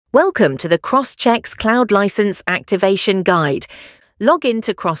Welcome to the CrossChex Cloud License Activation Guide. Log in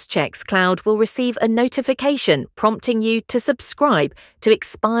to CrossChex Cloud will receive a notification prompting you to subscribe to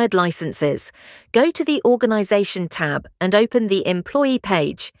expired licenses. Go to the Organization tab and open the Employee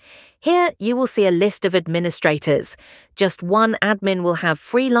page. Here you will see a list of administrators. Just one admin will have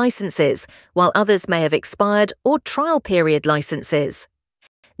free licenses, while others may have expired or trial period licenses.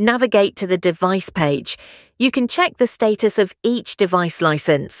 Navigate to the Device page. You can check the status of each device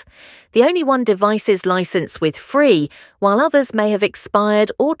license. The only one device is licensed with free, while others may have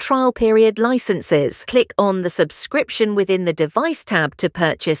expired or trial period licenses. Click on the Subscription within the Device tab to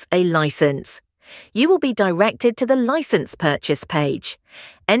purchase a license. You will be directed to the License Purchase page.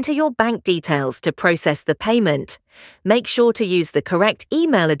 Enter your bank details to process the payment. Make sure to use the correct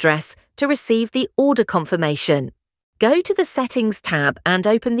email address to receive the order confirmation. Go to the Settings tab and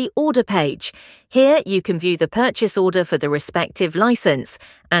open the Order page. Here you can view the purchase order for the respective license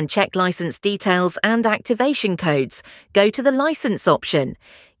and check license details and activation codes. Go to the License option.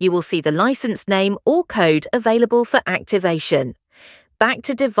 You will see the license name or code available for activation. Back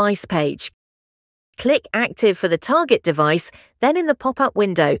to Device page. Click Active for the target device, then in the pop-up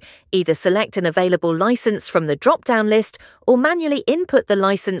window, either select an available license from the drop-down list or manually input the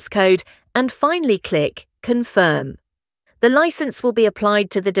license code and finally click Confirm. The license will be applied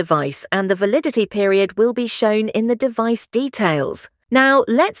to the device and the validity period will be shown in the device details. Now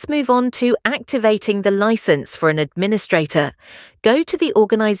let's move on to activating the license for an administrator. Go to the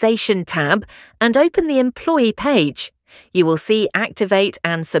Organization tab and open the Employee page. You will see Activate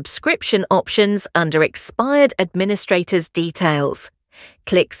and Subscription options under Expired Administrators Details.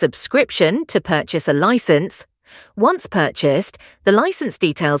 Click Subscription to purchase a license. Once purchased, the license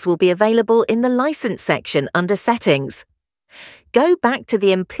details will be available in the License section under Settings. Go back to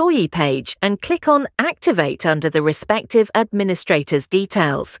the Employee page and click on Activate under the respective administrator's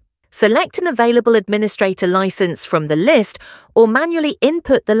details. Select an available administrator license from the list or manually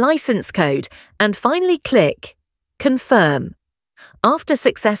input the license code and finally click Confirm. After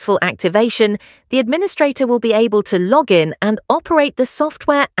successful activation, the administrator will be able to log in and operate the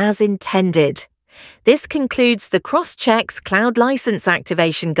software as intended. This concludes the CrossChex Cloud License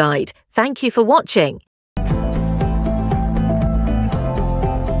Activation Guide. Thank you for watching.